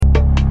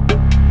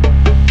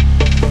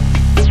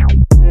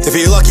If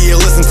you're lucky, you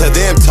listen to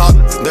them talk.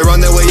 They're on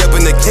their way up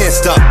and they can't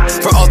stop.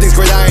 For all things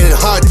gridiron and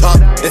hard top,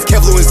 it's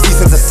Kev Lewinsky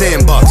since the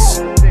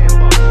sandbox.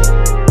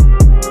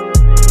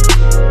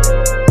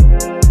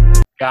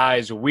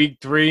 Guys, week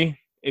 3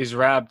 is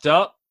wrapped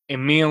up,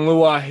 and me and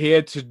Lou are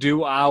here to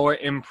do our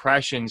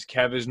impressions.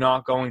 Kev is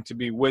not going to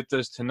be with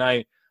us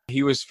tonight.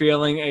 He was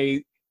feeling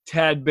a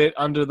tad bit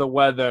under the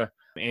weather,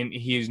 and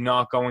he's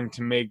not going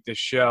to make the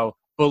show.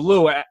 But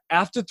Lou,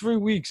 after 3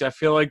 weeks, I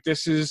feel like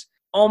this is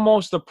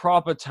almost the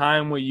proper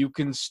time where you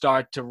can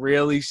start to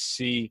really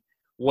see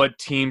what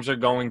teams are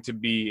going to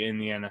be in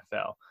the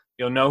NFL.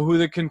 You'll know who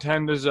the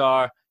contenders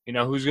are. You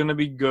know who's going to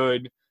be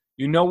good.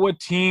 You know what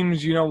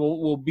teams,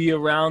 will be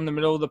around the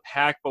middle of the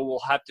pack, but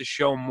will have to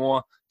show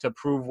more to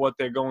prove what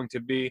they're going to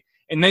be.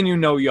 And then you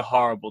know your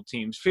horrible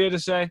teams. Fair to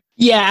say?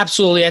 Yeah,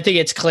 absolutely. I think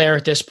it's clear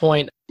at this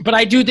point. But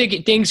I do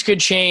think things could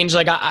change.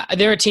 Like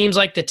there are teams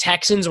like the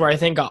Texans where I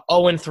think are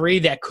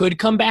 0-3 that could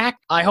come back.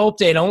 I hope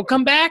they don't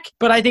come back.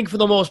 But I think for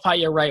the most part,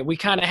 you're right. We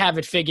kind of have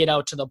it figured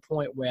out to the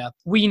point where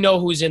we know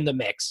who's in the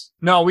mix.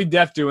 No, we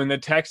def do. And the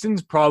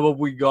Texans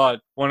probably got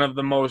one of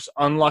the most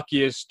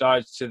unluckiest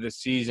starts to the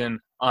season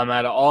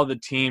out of all the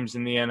teams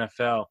in the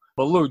NFL.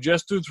 But Lou,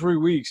 just through 3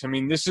 weeks,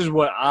 this is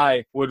what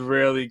I would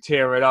really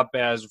tear it up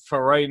as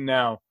for right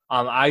now.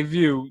 I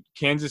view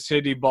Kansas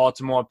City,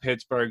 Baltimore,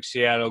 Pittsburgh,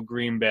 Seattle,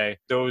 Green Bay.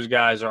 Those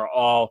guys are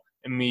all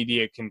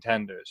immediate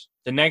contenders.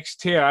 The next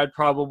tier, I'd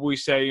probably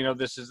say,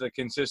 this is a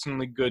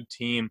consistently good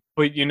team.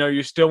 But,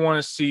 you still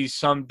want to see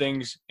some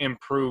things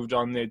improved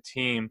on their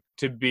team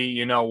to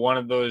be, one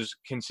of those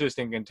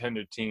consistent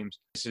contender teams.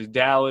 This is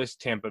Dallas,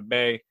 Tampa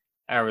Bay,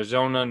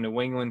 Arizona,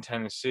 New England,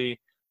 Tennessee,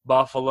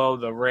 Buffalo,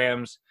 the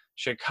Rams,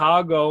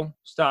 Chicago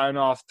starting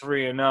off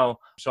 3-0.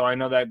 So I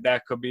know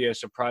that could be a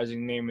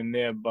surprising name in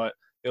there, but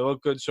they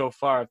look good so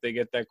far if they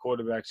get that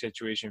quarterback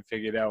situation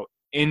figured out.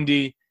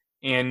 Indy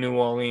and New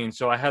Orleans.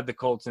 So I had the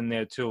Colts in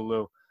there too,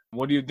 Lou.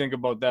 What do you think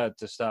about that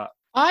to start?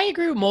 I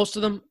agree with most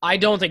of them. I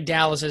don't think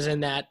Dallas is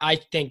in that. I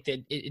think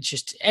that it's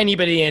just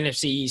anybody in the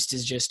NFC East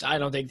is just – I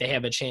don't think they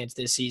have a chance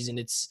this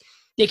season.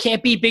 They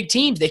can't beat big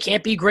teams. They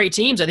can't beat great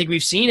teams. I think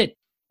we've seen it.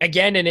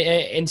 Again,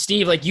 and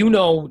Steve,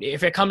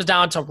 if it comes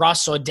down to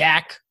Russ or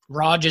Dak,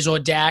 Rodgers or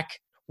Dak,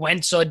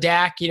 Wentz or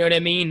Dak, you know what I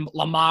mean,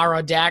 Lamar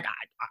or Dak,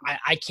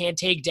 I can't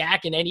take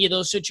Dak in any of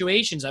those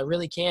situations. I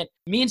really can't.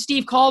 Me and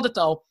Steve called it,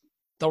 though.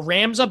 The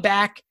Rams are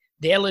back.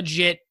 They're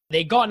legit.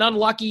 They got an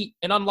unlucky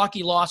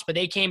loss, but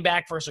they came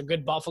back versus a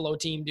good Buffalo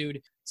team,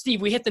 dude. Steve,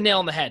 we hit the nail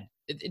on the head.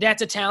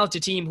 That's a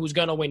talented team who's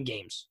going to win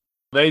games.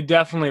 They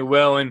definitely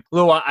will. And,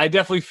 Lou, I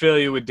definitely feel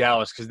you with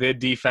Dallas because their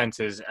defense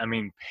is,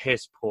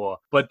 piss poor.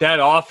 But that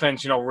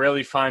offense,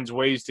 really finds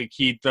ways to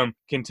keep them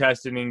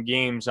contested in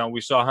games.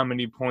 We saw how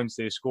many points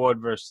they scored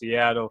versus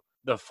Seattle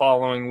the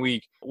following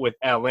week with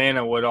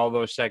Atlanta with all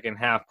those second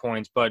half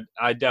points. But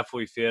I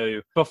definitely feel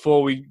you.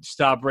 Before we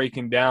stop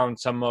breaking down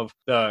some of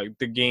the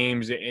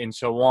games and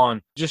so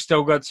on, just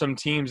still got some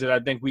teams that I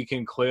think we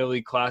can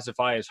clearly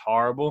classify as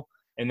horrible.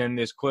 And then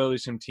there's clearly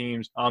some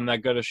teams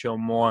that got to show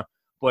more,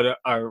 but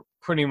are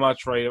pretty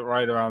much right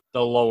around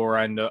the lower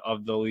end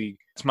of the league.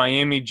 It's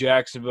Miami,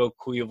 Jacksonville,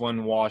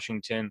 Cleveland,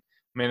 Washington,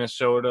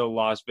 Minnesota,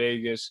 Las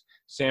Vegas,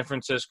 San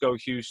Francisco,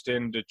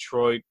 Houston,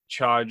 Detroit,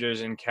 Chargers,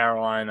 and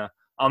Carolina.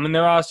 And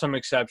there are some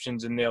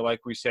exceptions in there,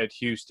 like we said,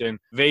 Houston.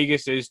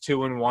 Vegas is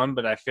 2-1,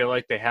 but I feel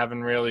like they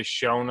haven't really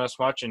shown us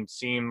much and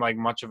seemed like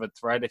much of a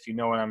threat, if you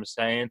know what I'm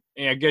saying.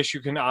 And I guess you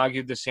can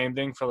argue the same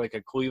thing for like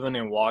a Cleveland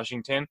and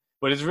Washington.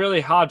 But it's really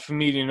hard for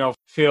me to,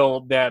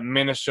 feel that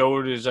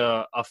Minnesota is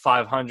a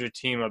 500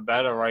 team or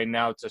better right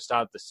now to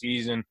start the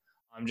season.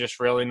 I'm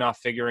just really not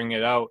figuring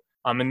it out.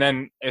 And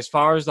then as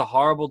far as the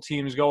horrible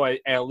teams go,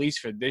 at least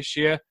for this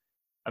year,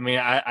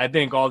 I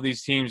think all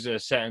these teams are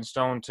set in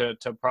stone to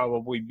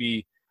probably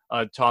be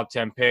a top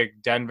 10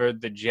 pick. Denver,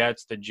 the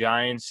Jets, the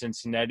Giants,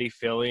 Cincinnati,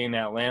 Philly, and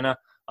Atlanta.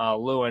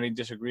 Lou, any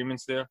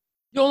disagreements there?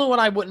 The only one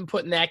I wouldn't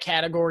put in that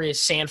category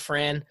is San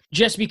Fran,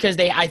 just because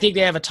I think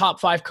they have a top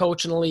 5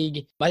 coach in the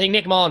league. I think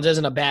Nick Mullins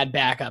isn't a bad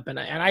backup, and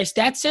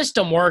that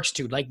system works,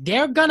 dude. Like,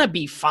 they're gonna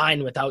be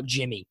fine without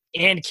Jimmy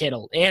and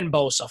Kittle and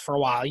Bosa for a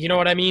while. You know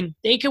what I mean?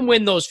 They can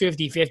win those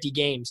 50-50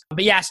 games.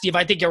 But yeah, Steve,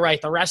 I think you're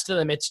right. The rest of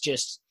them, it's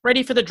just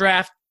ready for the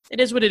draft. It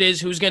is what it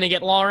is. Who's going to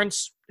get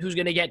Lawrence? Who's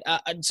going to get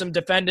some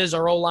defenders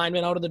or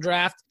O-linemen out of the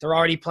draft? They're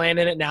already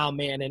planning it now,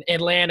 man. And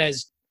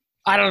Atlanta's,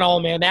 I don't know,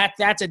 man.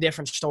 That's a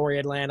different story,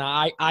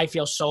 Atlanta. I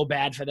feel so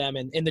bad for them.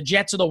 And the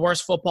Jets are the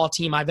worst football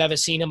team I've ever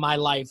seen in my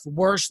life.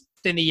 Worse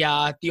than the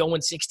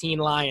 0-16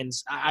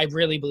 Lions. I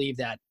really believe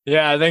that.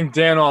 Yeah, I think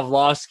Dan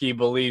Orlovsky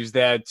believes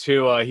that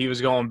too. He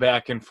was going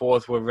back and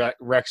forth with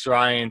Rex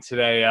Ryan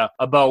today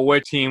about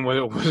what team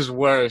was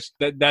worse.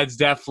 That's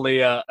definitely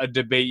a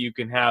debate you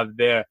can have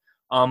there.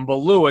 But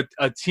Lou,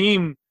 a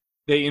team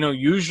that,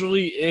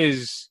 usually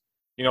is,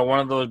 one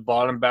of those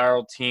bottom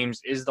barrel teams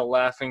is the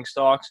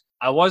laughingstocks.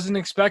 I wasn't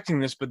expecting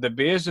this, but the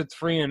Bears are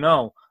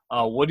 3-0.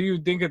 What do you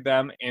think of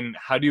them, and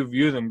how do you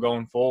view them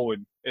going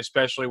forward?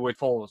 especially with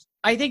Foles?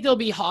 I think they'll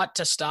be hot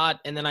to start,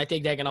 and then I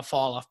think they're going to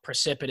fall off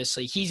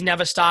precipitously. He's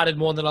never started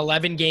more than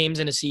 11 games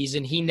in a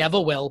season. He never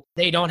will.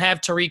 They don't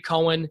have Tariq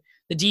Cohen.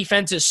 The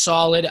defense is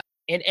solid.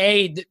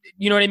 And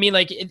you know what I mean?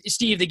 Like,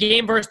 Steve, the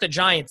game versus the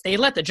Giants, they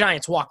let the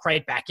Giants walk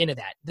right back into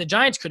that. The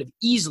Giants could have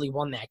easily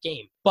won that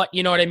game. But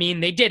you know what I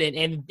mean? They didn't.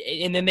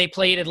 And then they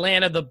played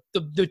Atlanta,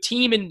 the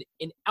team in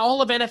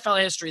all of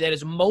NFL history that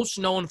is most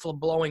known for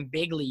blowing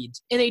big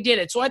leads. And they did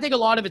it. So I think a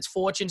lot of it's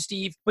fortune,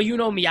 Steve. But you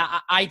know me,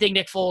 I think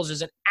Nick Foles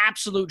is an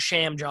absolute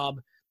sham job.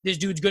 This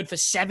dude's good for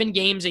 7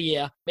 games a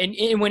year.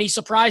 And when he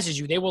surprises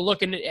you, they were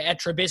looking at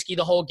Trubisky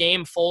the whole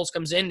game. Foles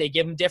comes in, they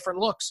give him different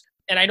looks.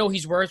 And I know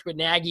he's worked with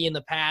Nagy in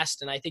the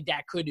past, and I think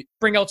that could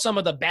bring out some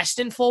of the best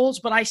in Foles,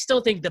 but I still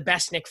think the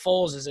best Nick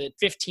Foles is a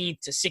 15th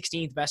to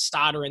 16th best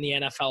starter in the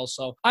NFL.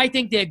 So I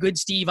think they're good,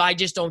 Steve. I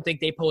just don't think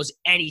they pose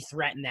any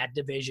threat in that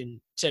division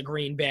to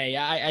Green Bay.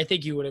 I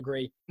think you would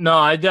agree. No,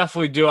 I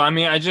definitely do. I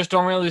mean, I just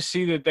don't really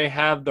see that they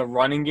have the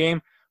running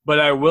game, but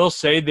I will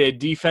say their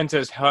defense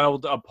has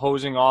held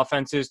opposing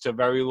offenses to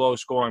very low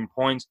scoring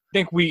points. I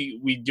think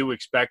we do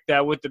expect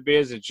that with the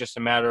Bears. It's just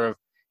a matter of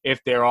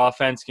if their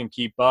offense can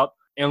keep up.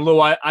 And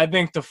Lou, I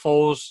think the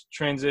Foles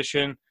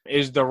transition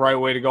is the right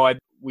way to go.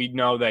 We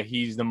know that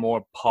he's the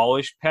more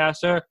polished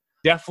passer.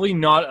 Definitely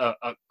not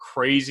a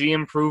crazy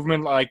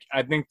improvement. Like,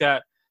 I think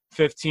that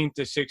 15th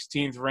to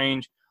 16th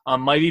range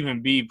might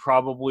even be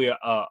probably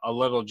a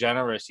little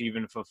generous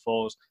even for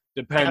Foles,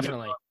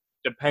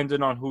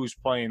 depending on who's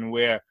playing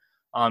where.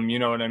 You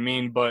know what I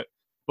mean? But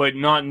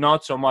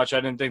not so much. I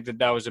didn't think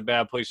that was a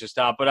bad place to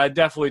stop. But I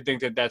definitely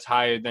think that that's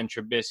higher than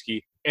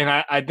Trubisky. And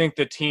I think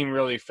the team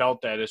really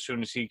felt that as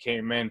soon as he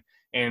came in.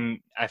 And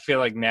I feel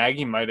like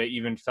Nagy might have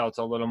even felt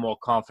a little more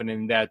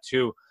confident in that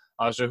too.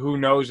 So who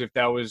knows if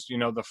that was,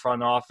 the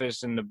front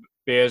office and the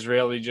Bears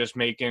really just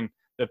making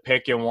the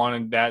pick and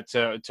wanted that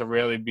to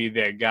really be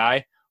their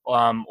guy,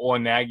 or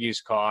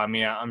Nagy's call. I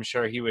mean, I'm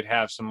sure he would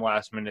have some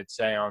last-minute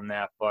say on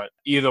that. But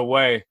either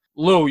way,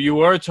 Lou, you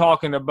were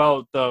talking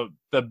about the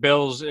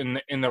Bills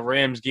in the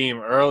Rams game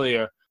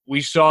earlier. We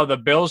saw the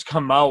Bills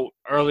come out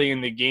early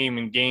in the game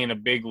and gain a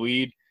big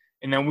lead,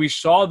 and then we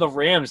saw the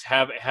Rams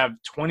have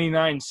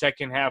 29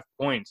 second-half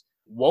points.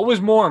 What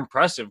was more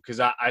impressive? Because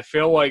I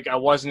feel like I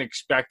wasn't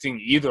expecting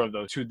either of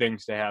those two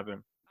things to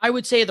happen. I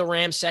would say the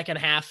Rams second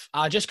half,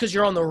 just because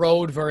you're on the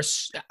road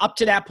versus up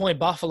to that point,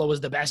 Buffalo was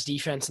the best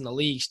defense in the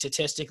league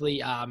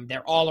statistically.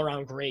 They're all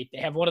around great. They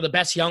have one of the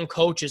best young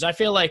coaches. I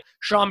feel like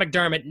Sean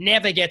McDermott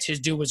never gets his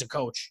due as a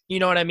coach. You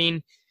know what I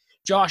mean?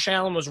 Josh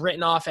Allen was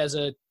written off as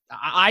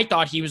I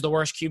thought he was the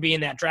worst QB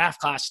in that draft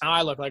class. Now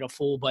I look like a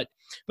fool, but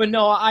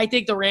no, I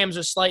think the Rams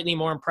are slightly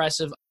more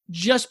impressive.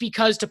 Just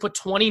because to put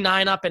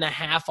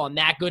 29.5 on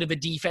that good of a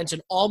defense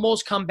and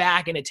almost come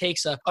back, and it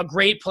takes a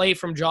great play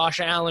from Josh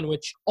Allen,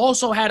 which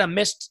also had a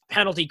missed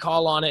penalty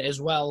call on it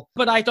as well.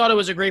 But I thought it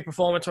was a great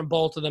performance from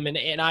both of them,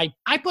 and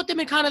I put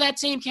them in kind of that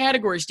same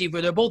category, Steve,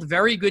 where they're both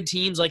very good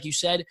teams, like you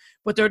said,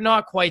 but they're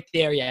not quite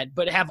there yet,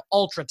 but have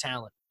ultra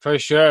talent. For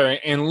sure.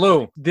 And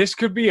Lou, this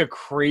could be a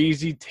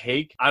crazy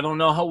take. I don't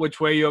know which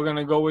way you're going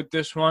to go with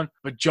this one,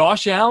 but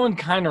Josh Allen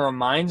kind of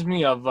reminds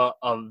me of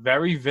a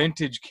very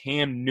vintage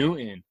Cam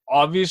Newton.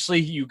 Obviously,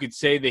 you could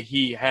say that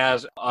he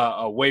has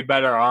a way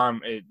better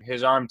arm.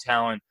 His arm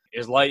talent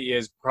is light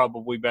years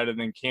probably better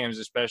than Cam's,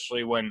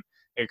 especially when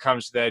it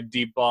comes to that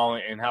deep ball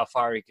and how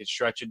far he could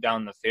stretch it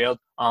down the field.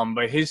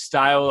 But his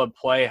style of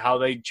play, how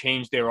they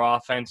change their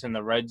offense in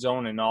the red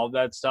zone and all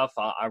that stuff,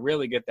 I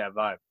really get that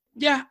vibe.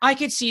 Yeah, I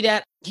could see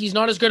that. He's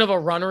not as good of a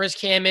runner as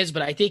Cam is,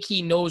 but I think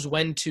he knows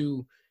when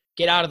to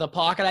get out of the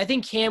pocket. I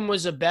think Cam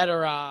was a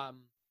better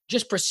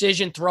just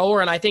precision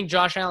thrower, and I think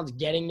Josh Allen's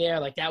getting there.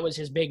 Like, that was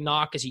his big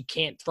knock, because he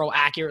can't throw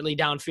accurately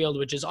downfield,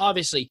 which is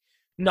obviously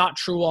not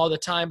true all the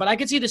time. But I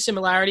could see the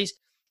similarities.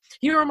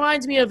 He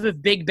reminds me of if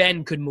Big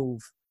Ben could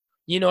move.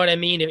 You know what I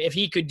mean? If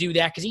he could do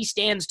that, because he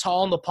stands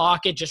tall in the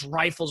pocket, just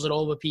rifles it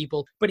over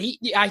people. But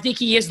I think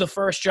he is the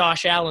first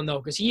Josh Allen, though,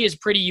 because he is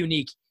pretty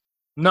unique.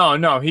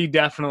 No, he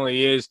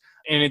definitely is.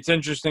 And it's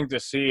interesting to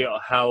see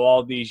how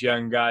all these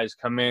young guys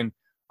come in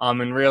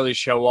and really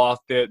show off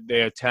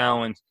their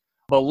talent.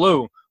 But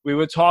Lou, we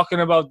were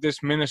talking about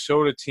this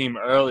Minnesota team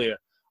earlier.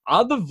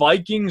 Are the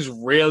Vikings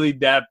really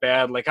that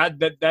bad? Like,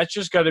 that's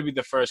just got to be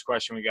the first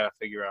question we got to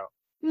figure out.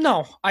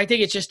 No, I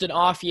think it's just an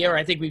off year.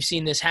 I think we've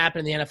seen this happen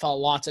in the NFL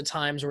lots of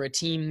times, where a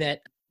team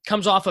that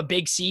comes off a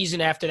big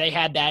season after they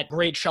had that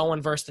great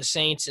showing versus the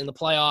Saints in the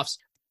playoffs.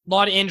 A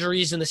lot of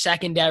injuries in the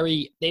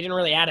secondary. They didn't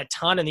really add a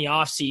ton in the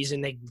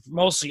offseason. They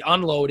mostly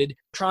unloaded,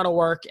 trying to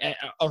work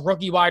a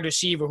rookie wide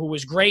receiver who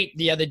was great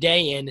the other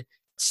day. And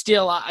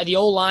still, the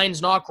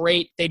O-line's not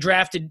great. They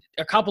drafted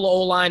a couple of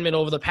O-linemen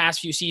over the past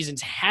few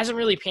seasons. Hasn't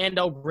really panned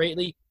out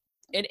greatly.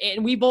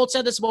 And we both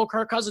said this about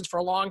Kirk Cousins for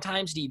a long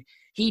time, Steve.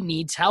 He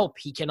needs help.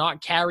 He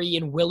cannot carry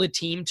and will a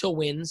team to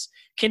wins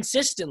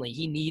consistently.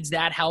 He needs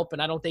that help,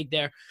 and I don't think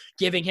they're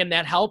giving him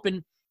that help.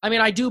 And I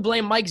mean, I do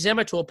blame Mike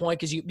Zimmer to a point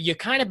because you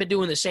kind of been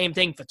doing the same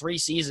thing for 3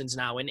 seasons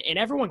now, and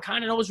everyone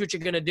kind of knows what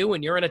you're going to do,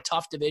 and you're in a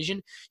tough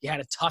division. You had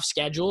a tough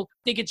schedule.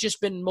 I think it's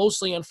just been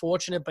mostly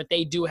unfortunate, but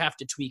they do have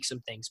to tweak some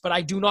things. But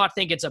I do not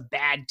think it's a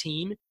bad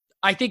team.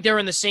 I think they're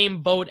in the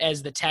same boat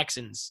as the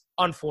Texans.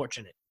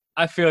 Unfortunate.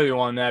 I feel you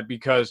on that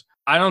because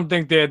I don't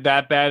think they're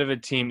that bad of a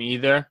team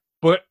either.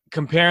 But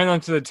comparing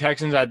them to the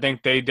Texans, I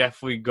think they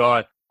definitely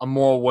got a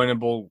more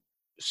winnable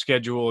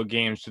schedule of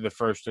games to the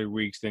first 3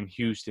 weeks than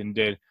Houston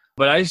did.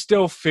 But I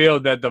still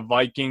feel that the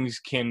Vikings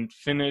can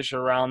finish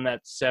around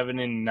that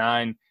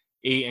 7-9,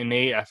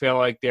 8-8. I feel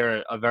like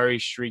they're a very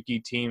streaky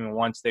team, and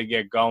once they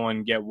get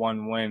going, get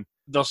one win,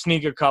 they'll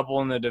sneak a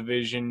couple in the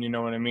division. You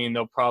know what I mean?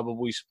 They'll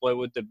probably split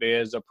with the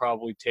Bears. They'll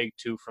probably take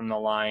 2 from the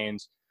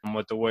Lions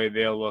with the way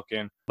they're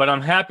looking. But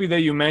I'm happy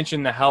that you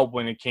mentioned the help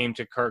when it came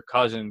to Kirk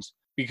Cousins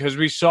because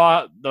we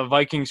saw the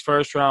Vikings'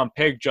 first-round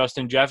pick,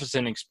 Justin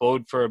Jefferson,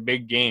 explode for a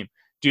big game.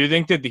 Do you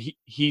think that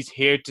he's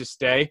here to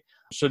stay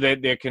so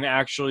that there can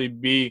actually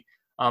be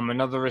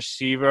another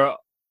receiver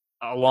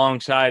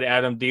alongside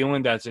Adam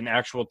Thielen that's an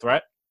actual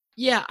threat?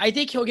 Yeah, I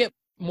think he'll get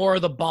more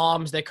of the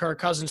bombs that Kirk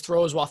Cousins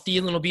throws while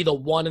Thielen will be the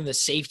one in the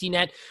safety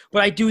net.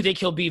 But I do think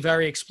he'll be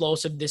very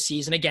explosive this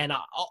season. Again,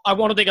 I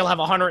want to think he'll have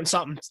 100 and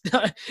something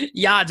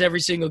yards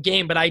every single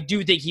game, but I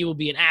do think he will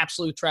be an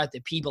absolute threat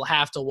that people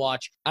have to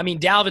watch. I mean,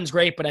 Dalvin's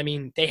great, but I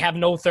mean, they have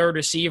no third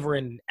receiver,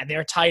 and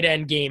their tight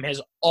end game has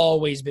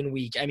always been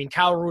weak. I mean,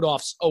 Kyle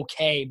Rudolph's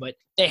okay, but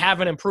they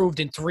haven't improved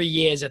in 3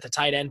 years at the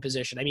tight end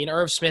position. I mean,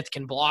 Irv Smith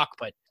can block,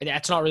 but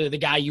that's not really the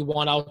guy you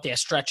want out there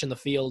stretching the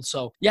field.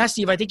 So, yeah,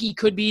 Steve, I think he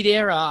could be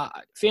there.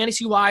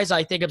 Fantasy-wise,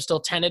 I think I'm still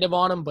tentative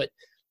on him, but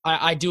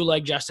I do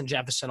like Justin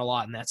Jefferson a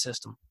lot in that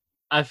system.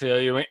 I feel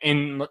you.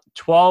 In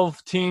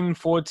 12-team,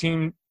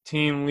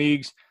 14-team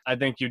leagues, I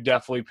think you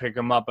definitely pick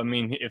him up. I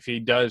mean, if he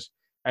does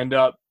end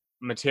up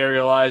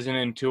materializing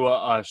into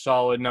a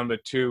solid number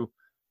 2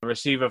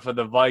 receiver for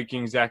the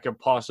Vikings, that could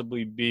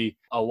possibly be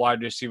a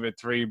wide receiver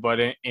 3. But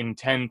in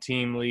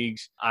 10-team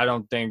leagues, I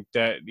don't think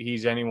that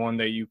he's anyone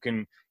that you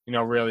can,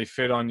 really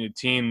fit on your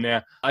team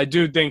there. I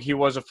do think he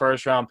was a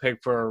first-round pick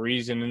for a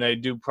reason, and they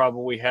do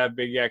probably have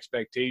big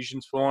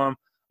expectations for him.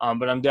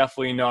 But I'm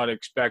definitely not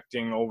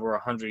expecting over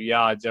 100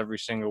 yards every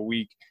single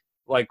week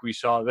like we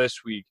saw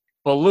this week.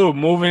 But, Lou,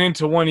 moving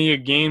into one of your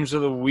games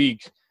of the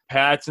week,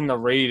 Pats and the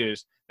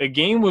Raiders. The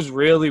game was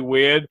really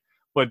weird,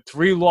 but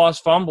 3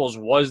 lost fumbles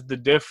was the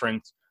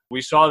difference. We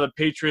saw the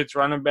Patriots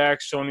running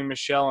backs, Sony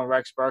Michel and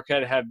Rex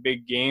Burkhead, have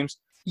big games.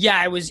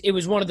 Yeah, it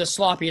was one of the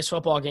sloppiest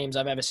football games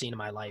I've ever seen in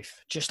my life.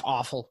 Just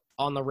awful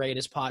on the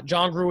Raiders' part.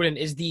 John Gruden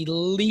is the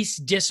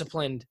least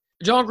disciplined.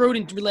 John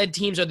Gruden-led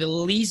teams are the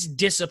least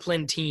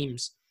disciplined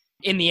teams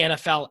in the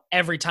NFL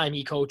every time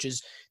he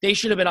coaches. They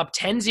should have been up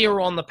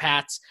 10-0 on the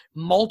Pats,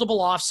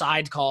 multiple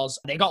offside calls.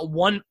 They got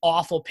one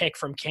awful pick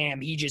from Cam.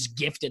 He just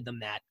gifted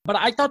them that. But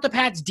I thought the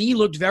Pats' D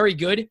looked very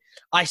good.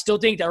 I still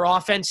think their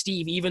offense,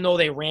 Steve, even though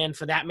they ran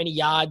for that many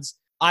yards,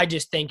 I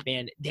just think,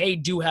 man, they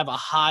do have a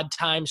hard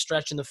time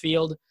stretching the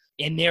field,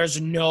 and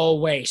there's no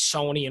way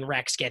Sony and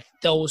Rex get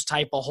those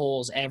type of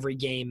holes every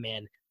game,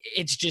 man.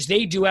 It's just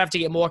they do have to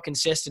get more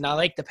consistent. I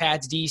like the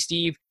Pats' D,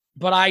 Steve,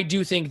 but I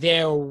do think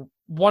they're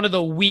one of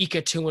the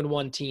weaker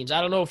 2-1 teams.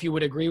 I don't know if you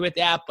would agree with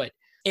that, but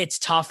it's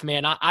tough,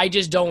 man. I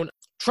just don't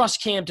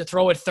trust Cam to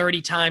throw it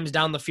 30 times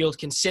down the field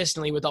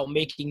consistently without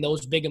making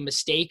those bigger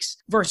mistakes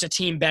versus a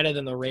team better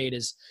than the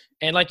Raiders.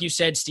 And like you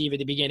said, Steve, at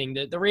the beginning,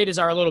 the Raiders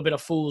are a little bit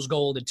of fool's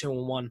gold at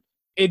 2-1.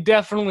 It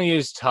definitely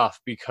is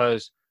tough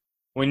because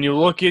when you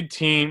look at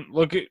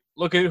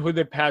who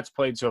the Pats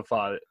played so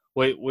far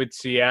with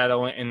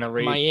Seattle and the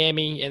Raiders.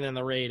 Miami and then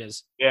the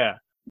Raiders. Yeah.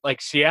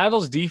 Like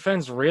Seattle's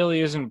defense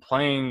really isn't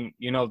playing,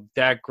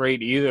 that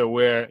great either,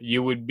 where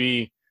you would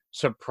be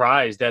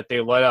surprised that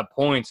they let up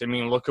points. I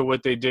mean, look at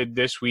what they did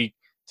this week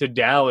to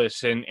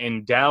Dallas,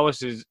 and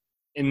Dallas is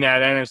in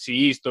that NFC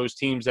East, those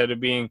teams that are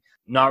being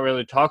not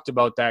really talked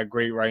about that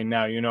great right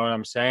now. You know what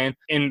I'm saying?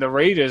 In the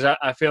Raiders,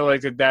 I feel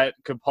like that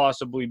could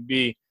possibly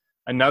be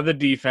another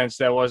defense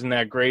that wasn't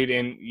that great.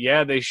 And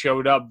yeah, they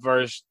showed up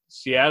versus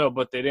Seattle,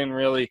 but they didn't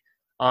really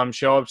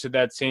show up to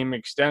that same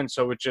extent.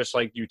 So it's just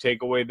like you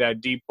take away that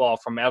deep ball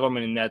from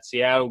Edelman in that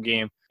Seattle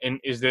game, and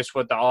is this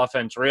what the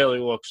offense really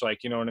looks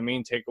like? You know what I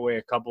mean? Take away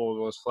a couple of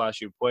those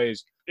flashy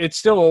plays. It's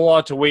still a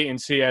lot to wait and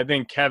see. I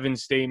think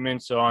Kevin's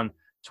statements on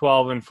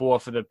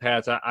 12-4 for the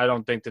Pats, I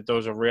don't think that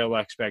those are real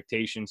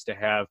expectations to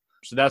have.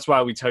 So that's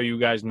why we tell you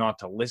guys not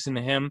to listen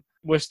to him.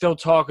 We're still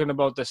talking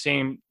about the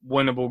same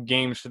winnable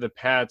games for the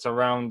Pats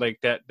around like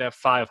that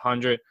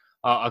 500,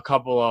 a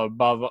couple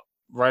above,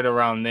 right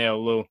around there,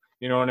 Lou.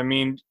 You know what I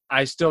mean?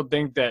 I still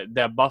think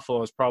that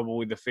Buffalo is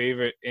probably the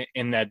favorite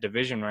in that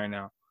division right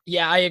now.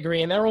 Yeah, I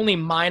agree. And they're only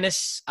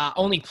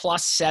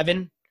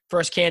 +7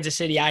 versus Kansas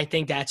City. I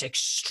think that's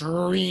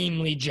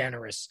extremely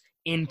generous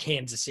in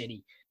Kansas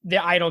City.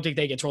 I don't think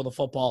they can throw the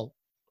football,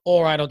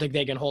 or I don't think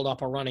they can hold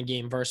up a running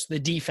game versus the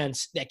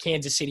defense that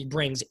Kansas City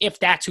brings, if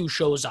that's who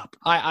shows up.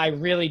 I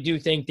really do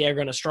think they're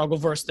going to struggle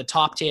versus the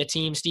top-tier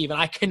team, Steve,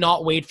 and I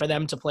cannot wait for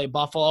them to play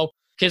Buffalo,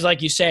 Because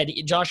like you said,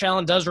 Josh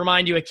Allen does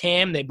remind you of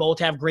Cam. They both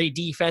have great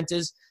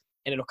defenses,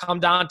 and it'll come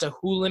down to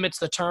who limits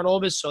the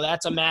turnovers. So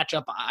that's a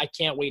matchup I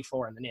can't wait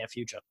for in the near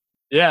future.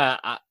 Yeah,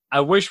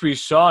 I wish we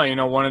saw,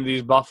 one of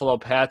these Buffalo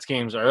Pats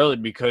games early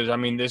because,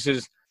 this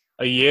is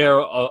a year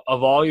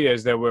of all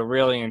years that we're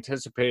really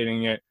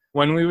anticipating it.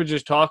 When we were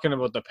just talking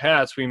about the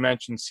Pats, we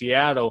mentioned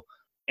Seattle,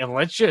 and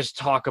let's just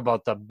talk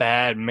about the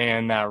bad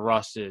man that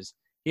Russ is.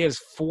 He has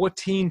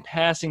 14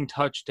 passing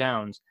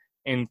touchdowns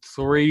in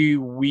 3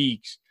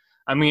 weeks.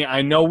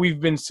 I know we've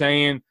been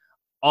saying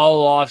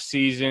all off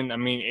season,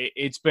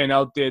 it's been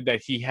out there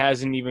that he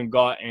hasn't even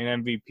got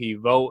an MVP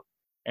vote.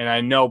 And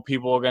I know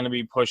people are going to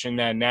be pushing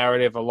that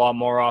narrative a lot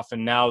more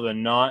often now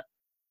than not.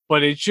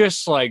 But it's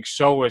just,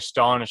 so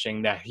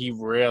astonishing that he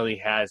really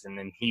hasn't,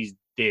 and he's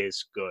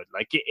this good.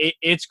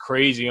 It's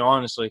crazy,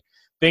 honestly.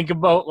 Think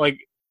about,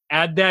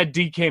 add that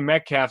DK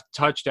Metcalf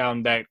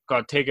touchdown that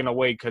got taken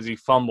away because he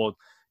fumbled.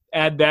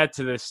 Add that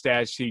to the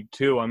stat sheet,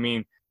 too.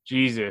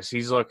 Jesus,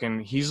 he's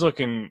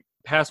looking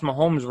past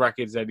Mahomes'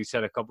 records that he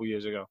set a couple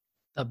years ago.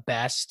 The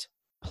best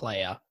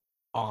player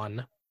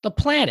on the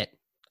planet.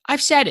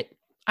 I've said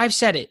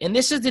it. And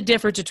this is the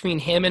difference between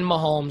him and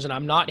Mahomes, and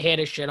I'm not here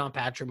to shit on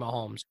Patrick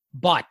Mahomes.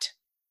 But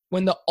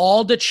when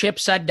all the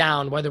chips are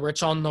down, whether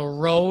it's on the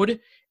road,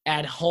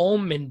 at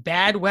home, in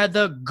bad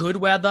weather, good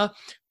weather,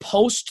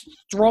 post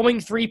throwing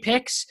 3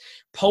 picks,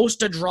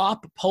 post a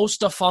drop,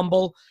 post a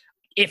fumble,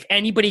 if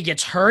anybody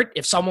gets hurt,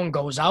 if someone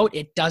goes out,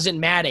 it doesn't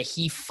matter.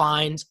 He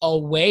finds a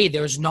way.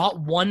 There's not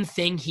one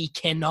thing he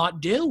cannot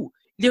do.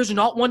 There's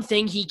not one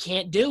thing he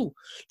can't do.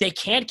 They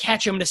can't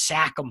catch him to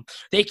sack him.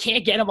 They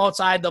can't get him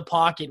outside the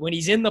pocket. When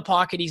he's in the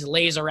pocket, he's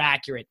laser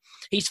accurate.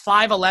 He's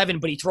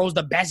 5'11", but he throws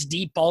the best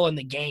deep ball in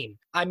the game.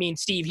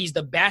 Steve, he's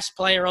the best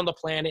player on the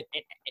planet.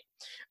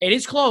 It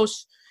is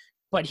close,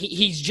 but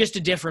he's just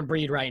a different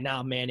breed right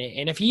now, man.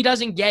 And if he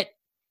doesn't get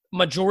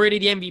majority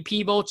of the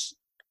MVP votes,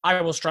 I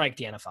will strike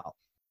the NFL.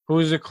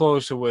 Who's it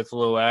closer with,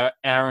 Lou?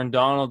 Aaron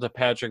Donald or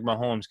Patrick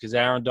Mahomes? Because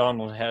Aaron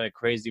Donald had a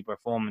crazy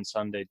performance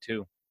Sunday,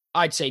 too.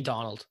 I'd say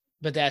Donald,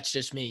 but that's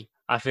just me.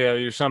 I feel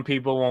you. Some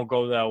people won't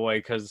go that way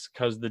because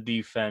the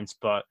defense,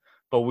 but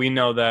we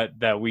know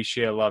that we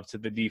share love to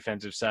the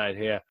defensive side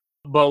here.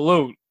 But,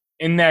 Lou,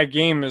 in that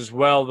game as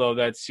well, though,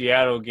 that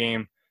Seattle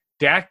game,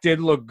 Dak did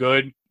look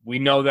good. We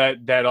know that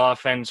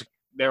offense,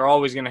 they're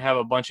always going to have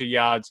a bunch of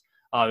yards.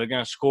 They're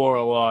going to score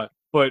a lot.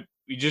 But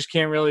you just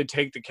can't really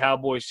take the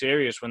Cowboys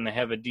serious when they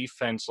have a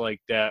defense like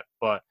that.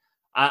 But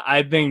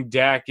I think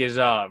Dak is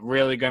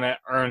really going to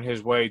earn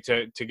his way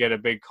to get a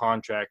big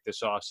contract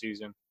this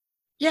offseason.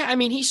 Yeah,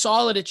 he's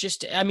solid. It's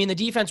just, the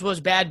defense was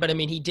bad, but,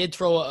 he did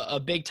throw a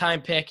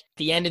big-time pick at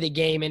the end of the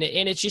game. And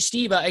it's just,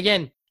 Steve,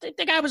 again,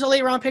 the guy was a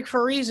late-round pick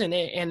for a reason.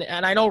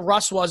 And I know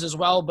Russ was as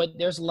well, but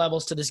there's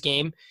levels to this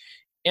game.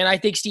 And I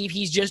think, Steve,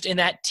 he's just in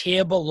that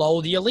tier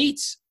below the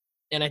elites.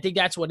 And I think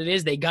that's what it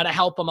is. They got to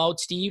help him out,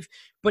 Steve.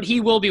 But he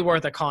will be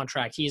worth a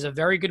contract. He's a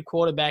very good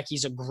quarterback.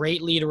 He's a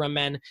great leader of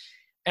men.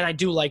 And I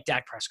do like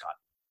Dak Prescott.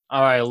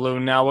 All right, Lou.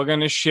 Now we're going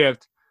to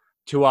shift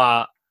to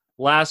our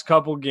last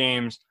couple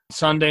games,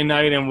 Sunday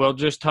night, and we'll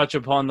just touch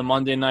upon the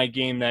Monday night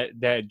game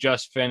that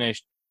just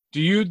finished.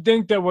 Do you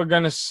think that we're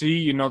going to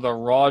see, the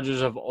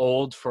Rodgers of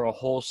old for a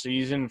whole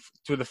season?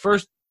 Through the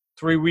first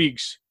 3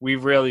 weeks,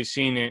 we've really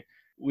seen it.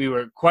 We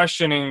were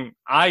questioning,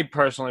 I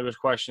personally was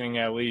questioning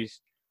at least,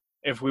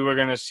 if we were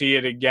going to see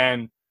it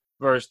again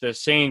versus the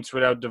Saints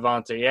without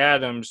Devontae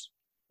Adams,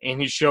 and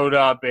he showed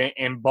up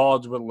and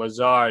balled with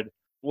Lazard.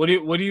 What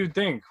do you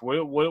think? What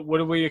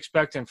are we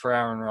expecting for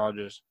Aaron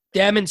Rodgers?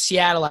 Them and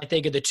Seattle, I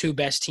think, are the 2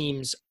 best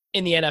teams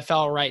in the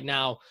NFL right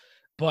now.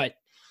 But,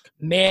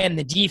 man,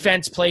 the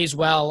defense plays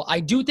well. I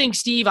do think,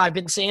 Steve, I've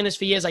been saying this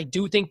for years, I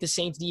do think the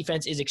Saints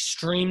defense is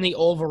extremely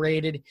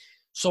overrated.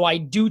 So I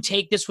do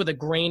take this with a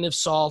grain of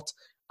salt.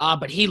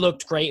 But he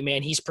looked great,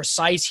 man. He's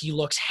precise. He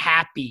looks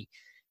happy.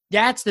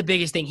 That's the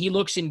biggest thing. He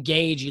looks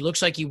engaged. He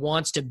looks like he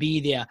wants to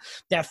be there.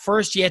 That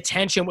first-year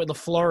tension with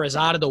LaFleur is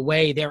out of the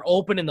way. They're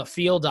opening the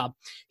field up.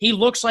 He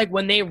looks like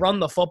when they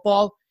run the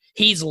football,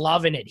 he's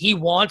loving it. He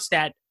wants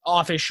that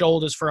off his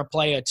shoulders for a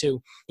play or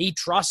two. He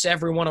trusts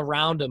everyone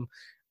around him.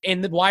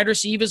 And the wide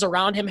receivers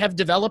around him have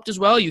developed as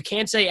well. You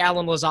can't say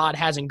Allen Lazard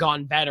hasn't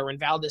gotten better and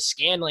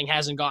Valdez-Scantling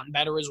hasn't gotten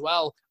better as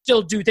well.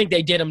 Still do think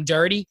they did him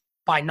dirty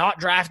by not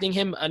drafting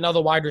him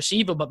another wide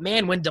receiver. But,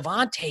 man, when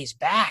Devontae's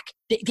back,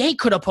 they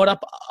could have put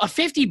up a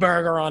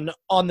 50-burger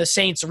on the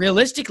Saints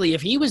realistically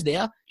if he was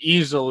there.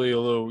 Easily,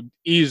 Lou,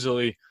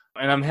 easily.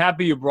 And I'm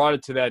happy you brought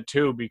it to that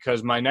too,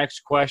 because my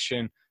next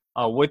question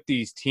with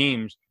these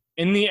teams,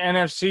 in the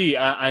NFC,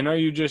 I know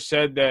you just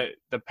said that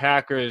the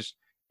Packers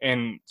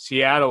and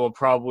Seattle are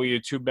probably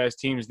your 2 best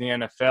teams in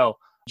the NFL.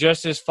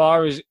 Just as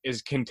far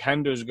as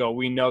contenders go,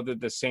 we know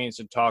that the Saints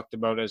are talked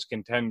about as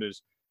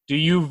contenders. Do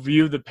you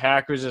view the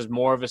Packers as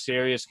more of a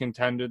serious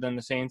contender than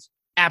the Saints?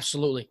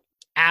 Absolutely.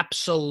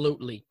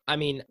 Absolutely. I've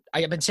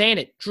been saying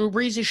it. Drew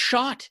Brees is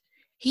shot.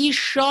 He's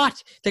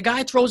shot. The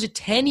guy throws it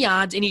 10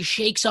 yards and he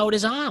shakes out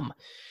his arm.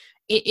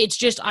 It's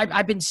just,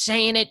 I've been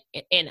saying it,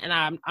 and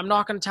I'm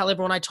not going to tell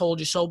everyone I told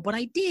you so, but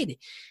I did.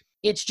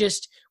 It's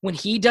just when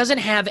he doesn't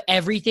have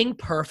everything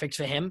perfect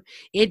for him,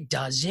 it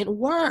doesn't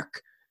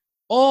work.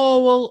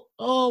 Oh,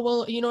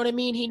 well, you know what I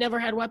mean? He never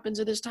had weapons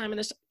at this time.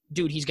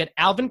 Dude, he's got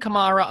Alvin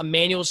Kamara,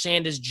 Emmanuel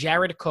Sanders,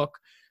 Jared Cook,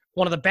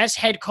 one of the best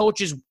head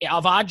coaches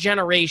of our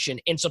generation,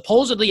 and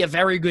supposedly a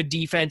very good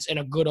defense and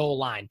a good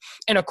O-line,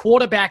 and a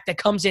quarterback that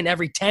comes in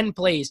every 10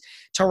 plays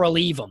to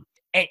relieve him.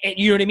 And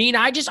you know what I mean?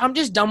 I'm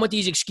just done with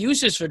these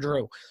excuses for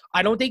Drew.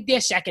 I don't think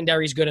their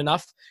secondary is good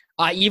enough.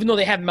 Even though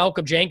they have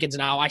Malcolm Jenkins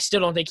now, I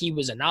still don't think he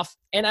was enough.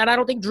 And I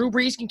don't think Drew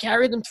Brees can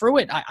carry them through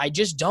it. I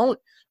just don't.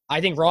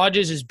 I think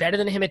Rodgers is better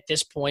than him at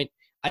this point.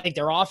 I think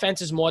their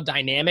offense is more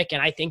dynamic,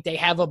 and I think they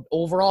have an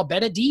overall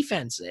better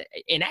defense.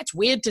 And that's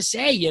weird to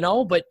say,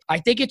 but I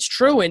think it's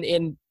true.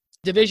 And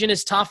division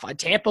is tough.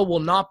 Tampa will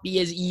not be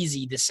as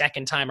easy the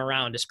second time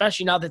around,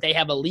 especially now that they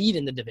have a lead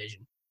in the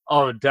division.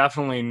 Oh,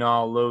 definitely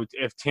not, Lou.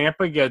 If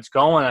Tampa gets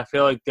going, I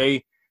feel like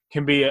they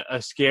can be a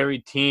scary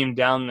team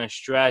down the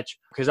stretch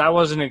because I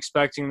wasn't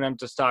expecting them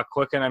to start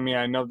clicking. I mean,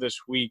 I know this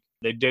week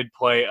they did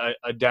play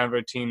a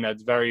Denver team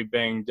that's very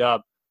banged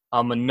up.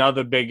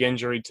 Another big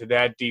injury to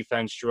that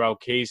defense, Jurrell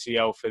Casey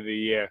out for the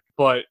year.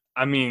 But,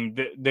 I mean,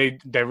 they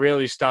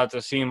really start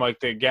to seem like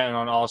they're getting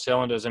on all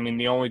cylinders. I mean,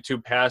 the only 2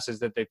 passes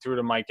that they threw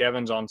to Mike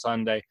Evans on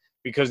Sunday,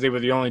 because they were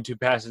the only 2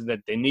 passes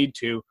that they need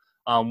to,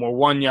 were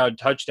 1-yard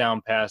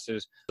touchdown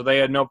passes. So they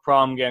had no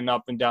problem getting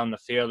up and down the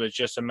field. It's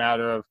just a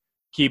matter of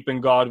keeping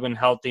Godwin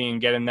healthy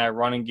and getting that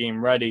running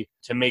game ready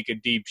to make a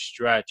deep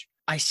stretch.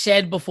 I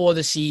said before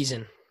the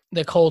season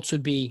the Colts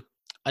would be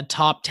a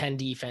top 10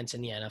 defense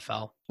in the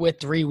NFL. We're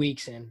 3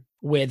 weeks in.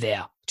 We're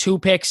there. 2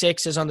 pick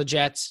sixes on the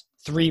Jets,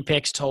 3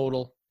 picks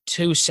total,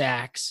 2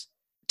 sacks,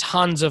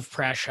 tons of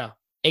pressure.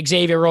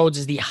 Xavier Rhodes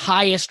is the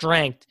highest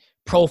ranked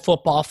Pro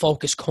Football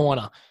Focus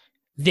corner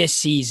this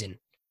season.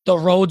 The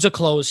roads are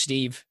closed,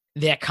 Steve.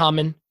 They're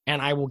coming,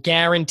 and I will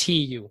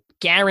guarantee you,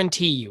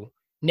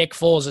 Nick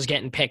Foles is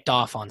getting picked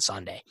off on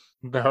Sunday.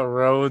 The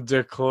roads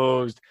are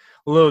closed.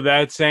 Lou,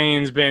 that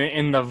saying's been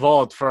in the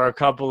vault for a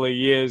couple of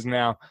years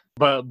now,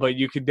 but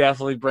you could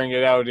definitely bring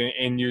it out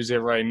and use it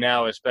right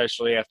now,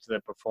 especially after the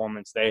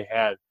performance they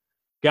had.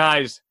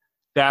 Guys,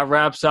 that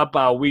wraps up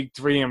our Week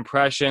 3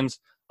 impressions.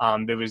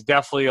 There was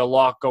definitely a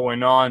lot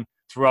going on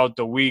throughout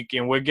the week,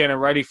 and we're getting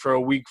ready for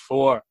a Week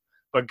 4.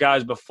 But,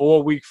 guys,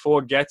 before Week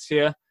 4 gets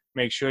here,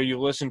 make sure you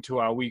listen to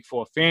our Week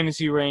 4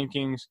 fantasy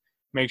rankings.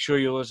 Make sure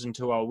you listen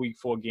to our Week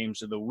 4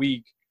 games of the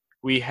week.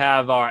 We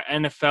have our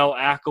NFL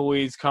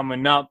accolades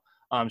coming up.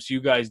 So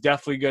you guys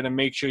definitely got to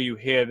make sure you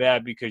hear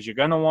that because you're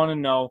going to want to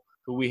know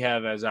who we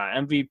have as our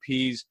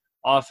MVPs,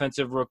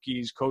 offensive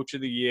rookies, coach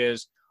of the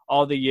years,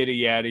 all the yada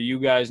yada. You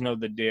guys know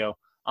the deal.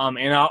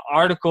 And our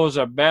articles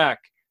are back.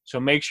 So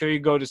make sure you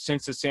go to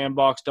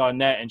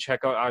sincethesandbox.net and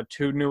check out our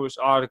 2 newest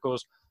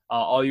articles.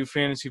 All you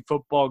fantasy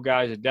football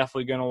guys are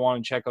definitely going to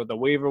want to check out the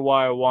waiver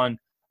wire one.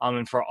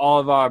 And for all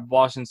of our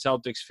Boston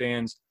Celtics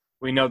fans,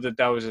 we know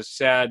that was a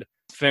sad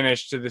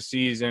finish to the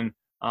season,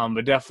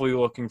 but definitely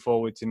looking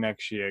forward to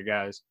next year,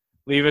 guys.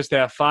 Leave us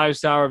that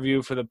 5-star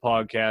review for the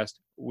podcast.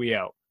 We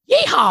out.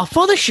 Yeehaw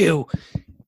for the shoe.